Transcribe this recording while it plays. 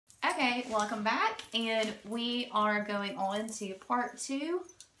Okay, welcome back, and we are going on to part 2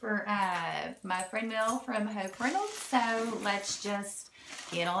 for my friend Mel from Reynolds. So let's just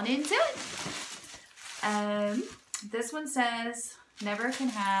get on into it. This one says, never can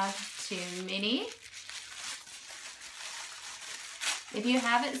have too many. If you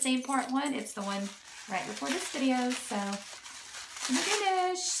haven't seen part 1, it's the one right before this video. So, oh my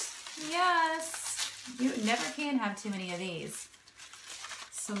goodness, yes, you never can have too many of these.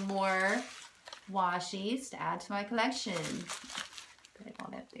 Some more washies to add to my collection. Put it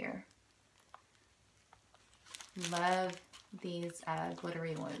on up there. Love these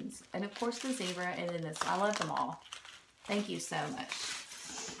glittery ones. And of course the zebra, and then this. I love them all. Thank you so much.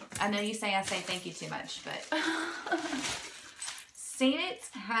 I know you say I say thank you too much, but seen it,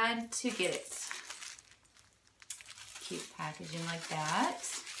 had to get it. Cute packaging like that.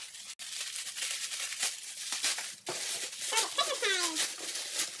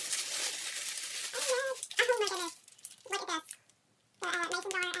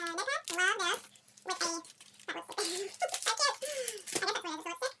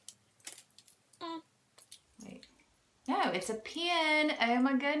 No, it's a pen. Oh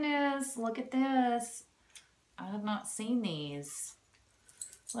my goodness, look at this. I have not seen these.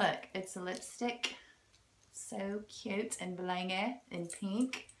 Look, it's a lipstick. So cute and blangy and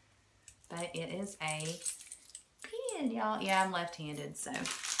pink. But it is a pen, y'all. Yeah, I'm left-handed, so.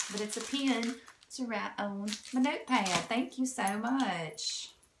 But it's a pen to write on my notepad. Thank you so much.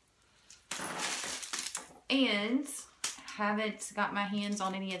 And haven't got my hands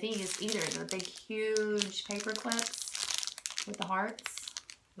on any of these either. The big, huge paper clips with the hearts.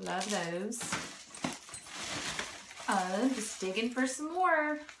 Love those. Just digging for some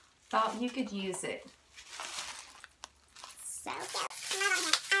more. Thought you could use it. So cute.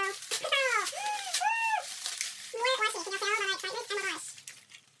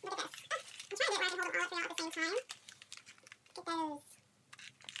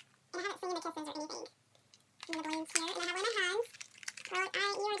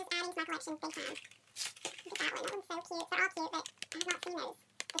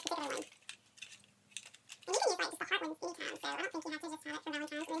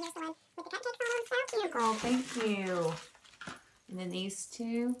 Girl, thank you. And then these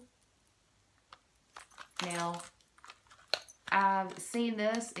two. Now, I've seen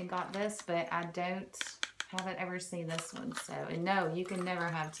this and got this, but I haven't ever seen this one. So, and no, you can never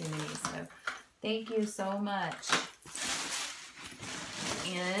have too many. So, thank you so much.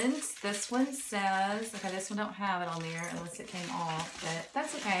 And this one says, okay, this one don't have it on there unless it came off, but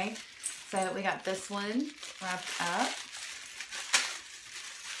that's okay. So, we got this one wrapped up.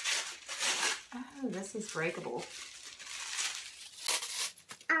 Oh, this is breakable.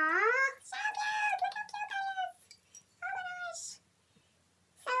 Aw, so cute! Look how cute that is! Oh my gosh!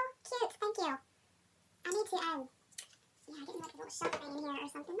 So cute, thank you. I need to, yeah, I didn't like a little shelf right in here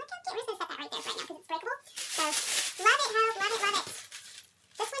or something. Look how cute. We're just gonna set that right there right now because it's breakable. So, love it, Hope, love it, love it.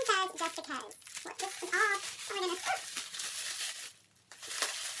 This one says, just because. Look, this is all, oh my goodness.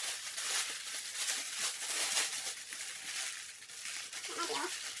 I love you.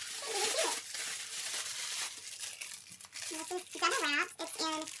 This is double wrapped. It's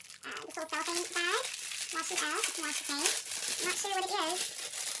in this little cellophane bag. Wash it up. You can wash the paint. I'm not sure what it is.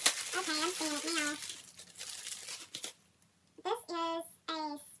 Okay, I'm seeing it now. This is a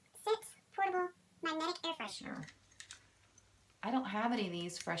scent portable magnetic air freshener. I don't have any of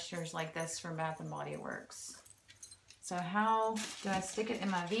these fresheners like this from Bath and Body Works. So how do I stick it in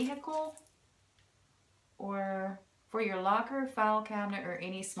my vehicle? Or for your locker, file cabinet, or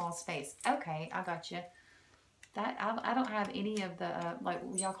any small space? Okay, I got you. That I don't have any of the like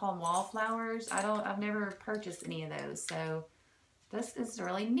y'all call them wallflowers. I've never purchased any of those. So this is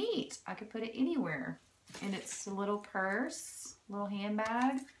really neat. I could put it anywhere. And it's a little purse, little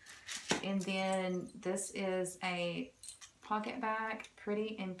handbag. And then this is a pocket bag,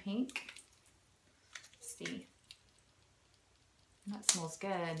 pretty in pink. Let's see. That smells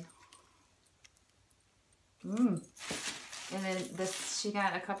good. Mmm. And then this, she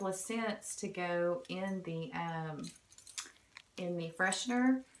got a couple of scents to go in the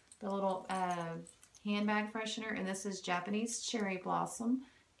freshener, the little handbag freshener. And this is Japanese Cherry Blossom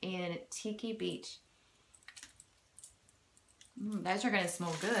and Tiki Beach. Those are going to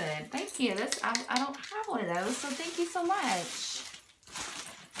smell good. Thank you. I don't have one of those, so thank you so much.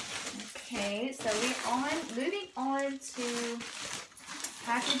 Okay, so moving on to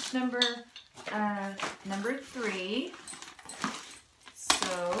package number 3. So,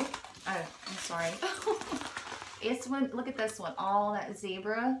 oh, I'm sorry. It's one, look at this one. All that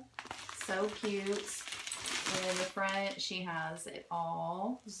zebra. So cute. And in the front, she has it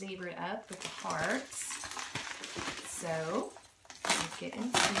all zebraed up with the hearts. So, let's get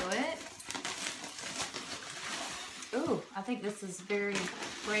into it. Ooh, I think this is very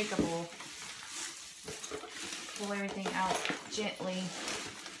breakable. Pull everything out gently.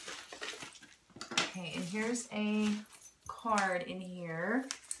 Okay, and here's a card in here.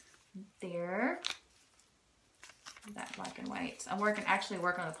 There. That black and white. I'm actually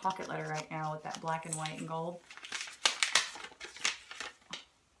working on a pocket letter right now with that black and white and gold.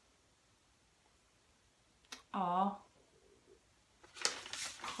 Aw.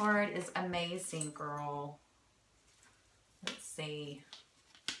 Card is amazing, girl. Let's see.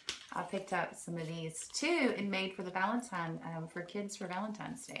 I picked up some of these too and made for the for kids for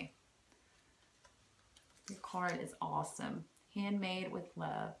Valentine's Day. Your card is awesome. Handmade with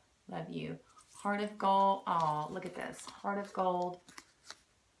love. Love you. Heart of gold. Oh, look at this. Heart of gold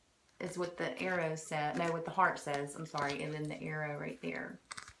is what the arrow said. No, what the heart says. I'm sorry. And then the arrow right there.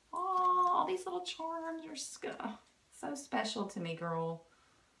 Oh, all these little charms are so special to me, girl.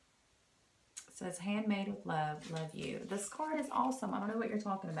 It says handmade with love. Love you. This card is awesome. I don't know what you're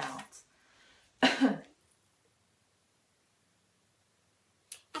talking about. Okay,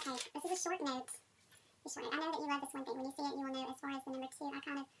 this is a short note. I know that you love this one thing. When you see it, you will know as far as the number 2. I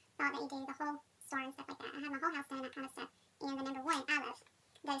kind of thought that you do the whole store and stuff like that. I have my whole house done, that kind of stuff. And the number 1, I love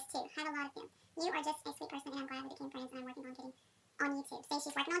those 2. Have a lot of them. You are just a sweet person, and I'm glad we became friends, and I'm working on getting on YouTube. See,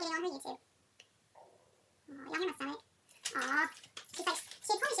 she's working on getting on her YouTube. Oh, y'all hear my stomach? Aw. She's like,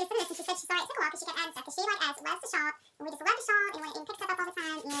 she told me she was doing this, and she said she saw it took a while because she kept adding stuff. Because she, like us, loves to shop, and we just love to shop, and picks stuff up all the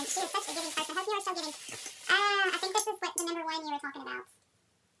time, and she is such a giving person. I hope you are so giving. I think this is what the number 1 you were talking about.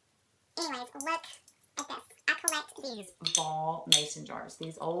 Anyways, look at this. I collect these ball mason jars.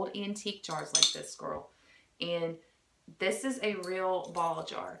 These old antique jars like this, girl. And this is a real ball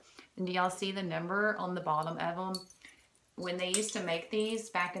jar. And do y'all see the number on the bottom of them? When they used to make these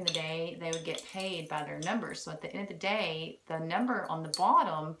back in the day, they would get paid by their numbers. So at the end of the day, the number on the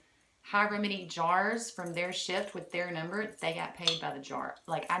bottom, however many jars from their shift with their number, they got paid by the jar.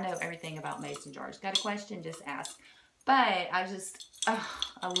 Like, I know everything about mason jars. Got a question? Just ask. But I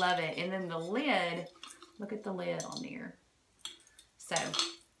love it. And then the lid, look at the lid on there. So,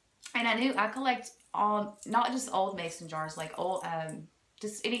 and I collect all, not just old mason jars, like old,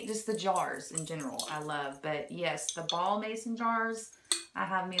 just the jars in general I love. But yes, the ball mason jars, I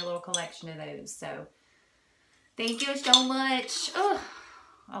have me a little collection of those. So, thank you so much. Oh,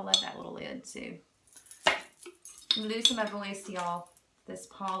 I love that little lid too. I'm losing my voice, y'all. This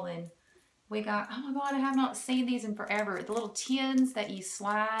pollen. We got, oh my God, I have not seen these in forever. The little tins that you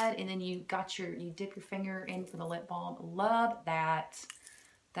slide and then you dip your finger in for the lip balm. Love that.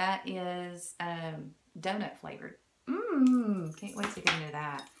 That is donut flavored. Can't wait to get into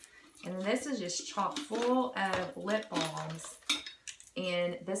that. And then this is just chock full of lip balms.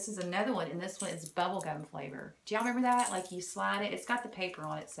 And this is another one, and this one is bubblegum flavor. Do y'all remember that? Like you slide it. It's got the paper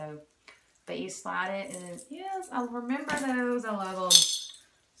on it, so, but you slide it and then, yes, I remember those. I love them.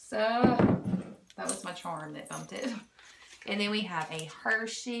 So, that was my charm that bumped it. And then we have a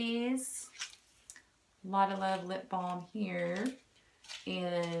Hershey's. Lot of Love lip balm here.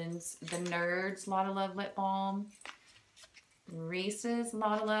 And the Nerds Lot of Love lip balm. Reese's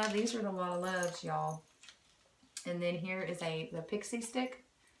Lot of Love. These are the Lot of Loves, y'all. And then here is the Pixie Stick.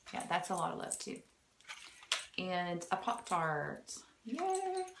 Yeah, that's a Lot of Love too. And a Pop-Tart.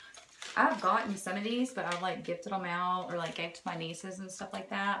 Yay! I've gotten some of these, but I've like gifted them out or like gave to my nieces and stuff like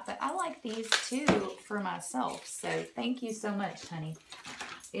that. But I like these too for myself. So thank you so much, honey.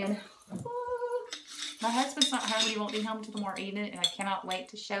 And my husband's not home. He won't be home until tomorrow evening, and I cannot wait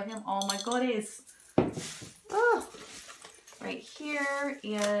to show him all my goodies. Right here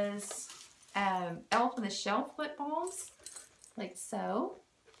is Elf on the Shelf lip balms, like so.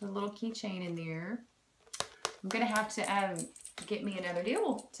 The little keychain in there. I'm gonna have to get me another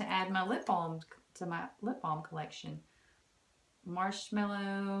deal to add my lip balm to my lip balm collection.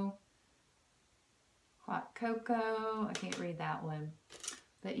 Marshmallow, hot cocoa. I can't read that one,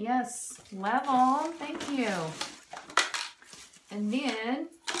 but yes, lip balm. Thank you. And then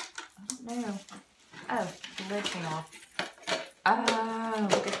I don't know. Oh, the lid came off. Oh,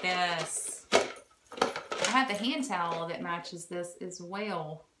 look at this. I have the hand towel that matches this as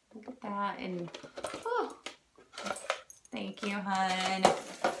well. Look at that. And oh, thank you, hun.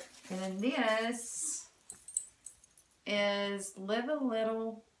 And then this is Live a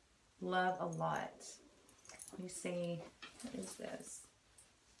Little, Love a Lot. Let me see. What is this?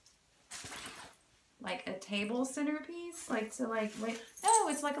 Like a table centerpiece? Like to like, wait. Oh,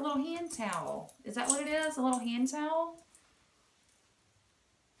 it's like a little hand towel. Is that what it is? A little hand towel?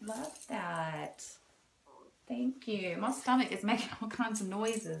 Love that. Thank you. My stomach is making all kinds of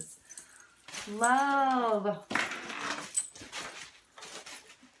noises. Love.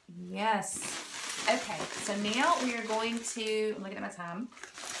 Yes. Okay, so now we are going to, I'm looking at my time,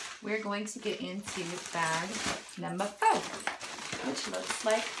 we're going to get into bag number 4, which looks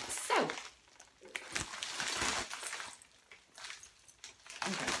like so.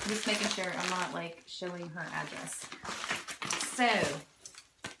 Okay, just making sure I'm not like showing her address. So,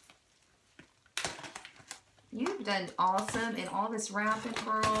 you've done awesome in all this wrapping,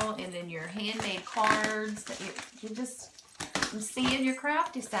 girl, and then your handmade cards. You just, I'm seeing your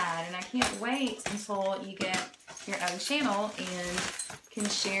crafty side, and I can't wait until you get your own channel and can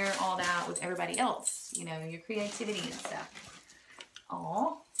share all that with everybody else, you know, your creativity and stuff.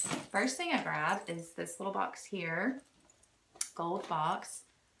 Aw, first thing I grabbed is this little box here, gold box.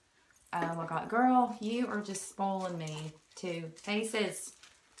 Oh my God, girl, you are just spoiling me. 2 faces,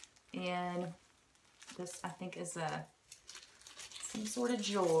 and this I think is some sort of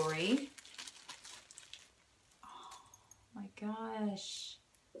jewelry. Oh my gosh,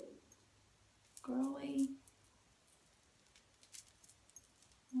 girly.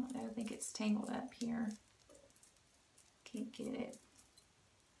 I don't know, I think it's tangled up here. Can't get it.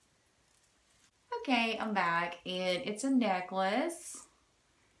 Okay, I'm back, and it's a necklace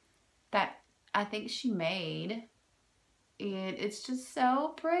that I think she made. And it's just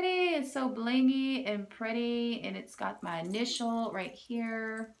so pretty. It's so blingy and pretty, and it's got my initial right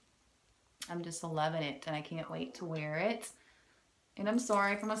here. I'm just loving it, and I can't wait to wear it. And I'm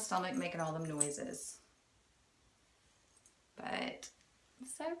sorry for my stomach making all them noises. But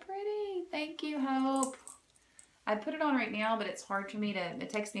it's so pretty. Thank you, Hope. I'd put it on right now, but it's hard for me to, it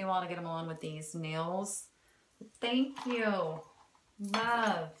takes me a while to get them on with these nails. Thank you.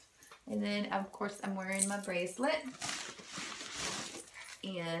 Love. And then, of course, I'm wearing my bracelet.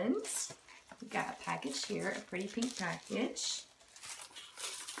 And we got a package here, a pretty pink package.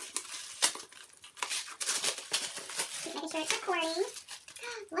 Keep making sure it's recording.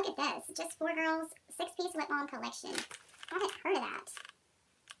 Look at this. Just 4 girls, 6-piece lip balm collection. I haven't heard of that.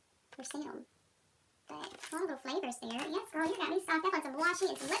 For sale. But a lot of little flavors there. Yes, girl, you got me stocked up on some washi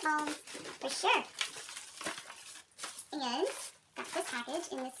and some lip balms. For sure. And got this package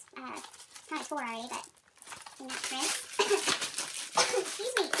in this, not 4 already, but in that print.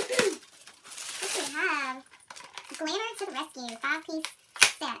 Excuse me. What do we have? Glamour to the Rescue 5-piece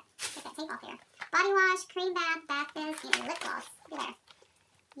set. Get that tape off here. Body wash, cream bath, bath mist, and lip gloss. Look at there.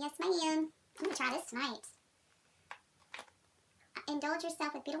 Yes, ma'am. I'm going to try this tonight. Indulge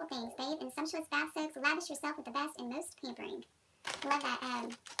yourself with beautiful things. Bathe in sumptuous bath soaks. Lavish yourself with the best and most pampering. Love that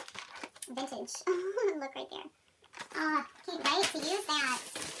vintage look right there. Oh, can't wait to use that.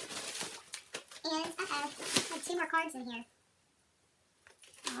 And, I have 2 more cards in here.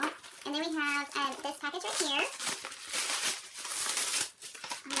 Oh, and then we have this package right here.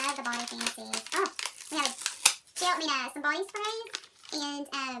 I love the body fancies. Oh, we have some body sprays, and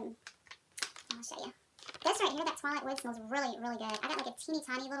I'll show you. This right here, that Twilight Wood, smells really, really good. I got like a teeny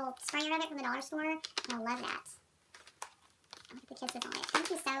tiny little sprayer of it from the dollar store, and I love that. I'll put the kisses on it. Thank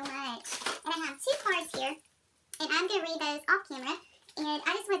you so much. And I have 2 cards here, and I'm going to read those off camera. And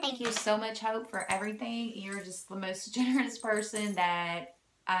I just want to thank you so much, Hope, for everything. You're just the most generous person that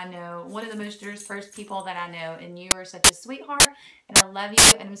I know. One of the most generous first people that I know. And you are such a sweetheart. And I love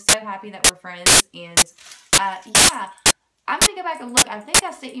you. And I'm so happy that we're friends. And yeah, I'm going to go back and look. I think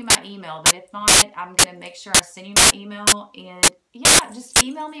I sent you my email. But if not, I'm going to make sure I send you my email. And yeah, just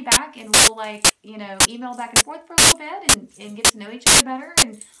email me back. And we'll email back and forth for a little bit. And get to know each other better.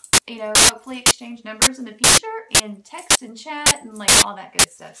 And hopefully exchange numbers in the future and text and chat and like all that good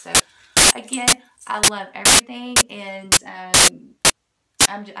stuff. So again, I love everything, and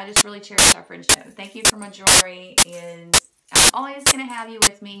I just really cherish our friendship. Thank you for my jewelry, and I'm always going to have you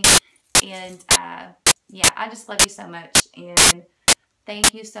with me. And yeah, I just love you so much, and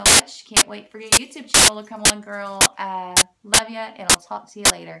thank you so much. Can't wait for your YouTube channel to come on, girl. Love you, and I'll talk to you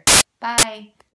later. Bye.